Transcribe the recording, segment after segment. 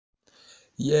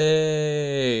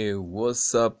Yay!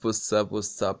 What's up,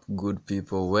 good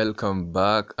people? Welcome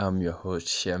back. I'm your host,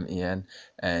 Shem Ian,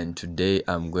 and today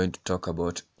I'm going to talk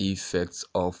about effects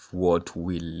of what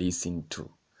we listen to.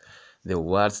 The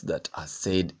words that are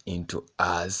said into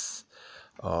us,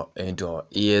 or into our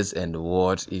ears, and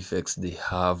what effects they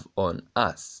have on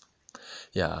us.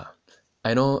 Yeah,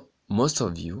 I know most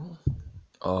of you,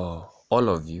 or all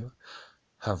of you,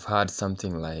 have heard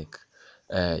something like,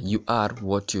 you are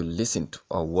what you listen to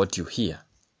or what you hear.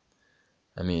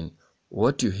 I mean,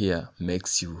 what you hear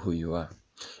makes you who you are.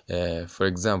 For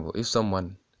example, if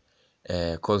someone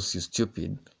calls you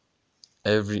stupid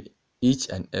every each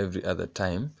and every other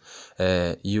time,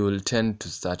 you will tend to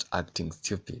start acting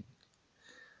stupid.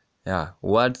 Yeah,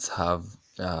 words have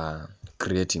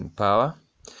creating power,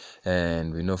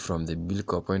 and we know from the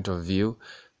biblical point of view,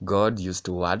 God used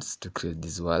words to create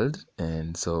this world,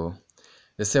 and so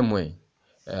the same way,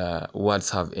 words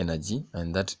have energy,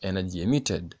 and that energy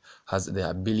emitted has the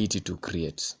ability to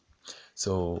create.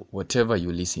 So whatever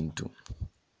you listen to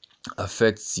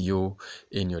affects you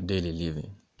in your daily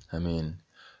living. I mean,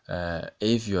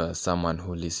 if you are someone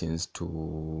who listens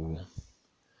to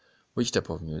which type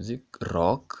of music?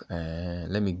 Rock.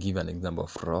 Let me give an example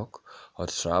of rock or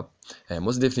trap.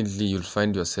 Most definitely, you'll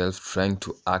find yourself trying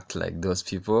to act like those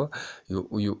people.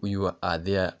 You are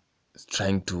there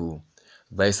trying to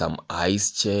buy some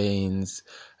ice chains.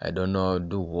 I don't know,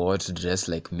 do what, dress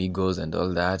like Migos and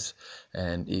all that.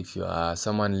 And if you are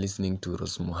someone listening to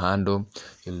Rosmuhando,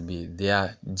 you'll be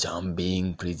there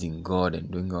jumping, praising God,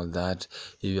 and doing all that.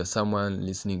 If you're someone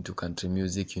listening to country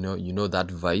music, you know that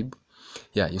vibe.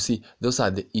 Yeah, you see, those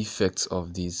are the effects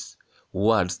of these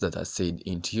words that are said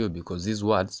into you, because these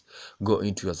words go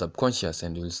into your subconscious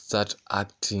and you'll start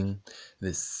acting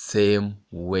the same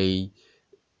way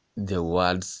the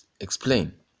words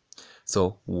explain.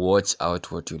 So watch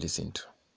out what you listen to.